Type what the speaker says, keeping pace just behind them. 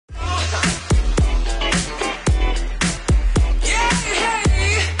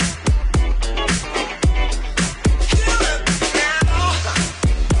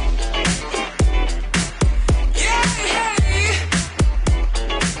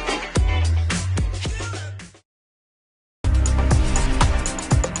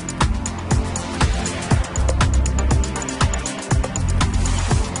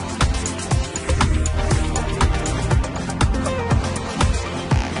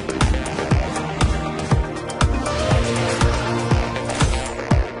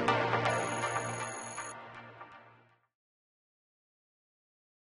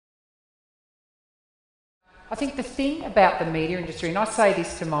think the thing about the media industry, and I say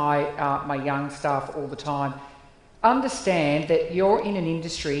this to my young staff all the time, understand that you're in an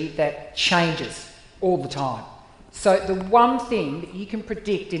industry that changes all the time. So the one thing that you can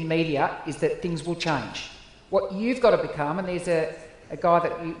predict in media is that things will change. What you've got to become, and there's a guy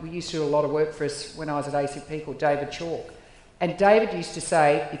that we used to do a lot of work for us when I was at ACP called David Chalk, and David used to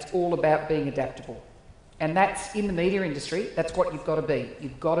say it's all about being adaptable. And that's, in the media industry, that's what you've got to be.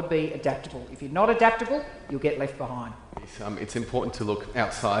 You've got to be adaptable. If you're not adaptable, you'll get left behind. It's important to look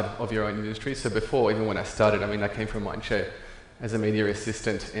outside of your own industry. So before, even when I started, I came from Mindshare as a media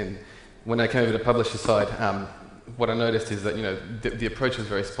assistant, and when I came over to the publisher side, what I noticed is that the approach was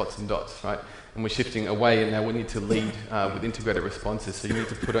very spots and dots, right? And we're shifting away, and now we need to lead with integrated responses. So you need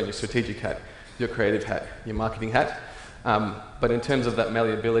to put on your strategic hat, your creative hat, your marketing hat. But in terms of that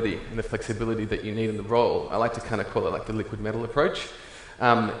malleability and the flexibility that you need in the role, I like to kind of call it like the liquid metal approach.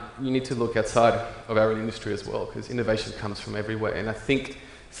 You need to look outside of our own industry as well, because innovation comes from everywhere. And I think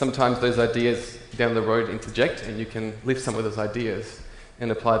sometimes those ideas down the road interject, and you can lift some of those ideas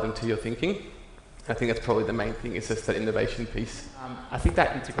and apply them to your thinking. I think that's probably the main thing, is just that innovation piece. I think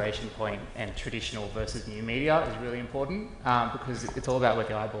that integration point and traditional versus new media is really important, because it's all about where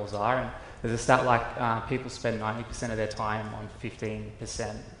the eyeballs are. And there's a stat like people spend 90% of their time on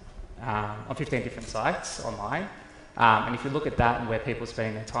 15%, on 15 different sites online. And if you look at that and where people are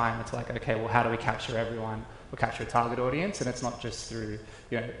spending their time, it's like, okay, well, how do we capture everyone? We'll capture a target audience, and it's not just through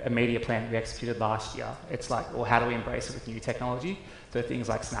a media plan we executed last year. It's like, well, how do we embrace it with new technology? So things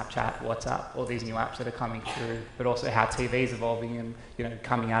like Snapchat, WhatsApp, all these new apps that are coming through, but also how TV is evolving and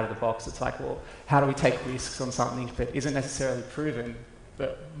coming out of the box. It's like, well, how do we take risks on something that isn't necessarily proven,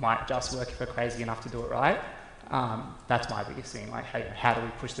 but might just work if we're crazy enough to do it right? That's my biggest thing. Like, how do we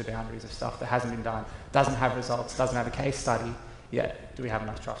push the boundaries of stuff that hasn't been done, doesn't have results, doesn't have a case study yet? Do we have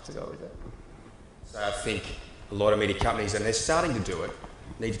enough trust to go with it? So I think a lot of media companies, and they're starting to do it,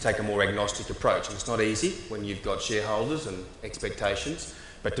 need to take a more agnostic approach. And it's not easy when you've got shareholders and expectations,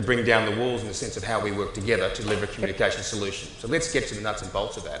 but to bring down the walls in the sense of how we work together to deliver a communication solution. So let's get to the nuts and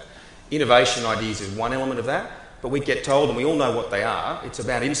bolts of that. Innovation ideas is one element of that, but we get told, and we all know what they are, it's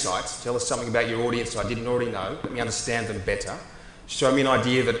about insights. Tell us something about your audience that I didn't already know. Let me understand them better. Show me an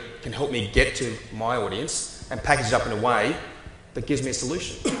idea that can help me get to my audience and package it up in a way that gives me a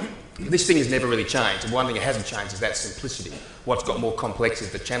solution. This thing has never really changed, and one thing that hasn't changed is that simplicity. What's got more complex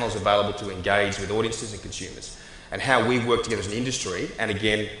is the channels available to engage with audiences and consumers, and how we work together as an industry. And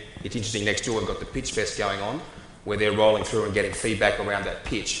again, it's interesting, next door we've got the Pitch Fest going on, where they're rolling through and getting feedback around that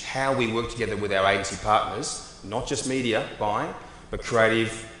pitch. How we work together with our agency partners, not just media buying, but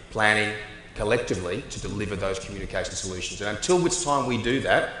creative, planning, collectively to deliver those communication solutions. And until which time we do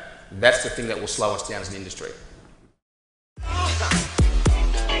that, that's the thing that will slow us down as an industry.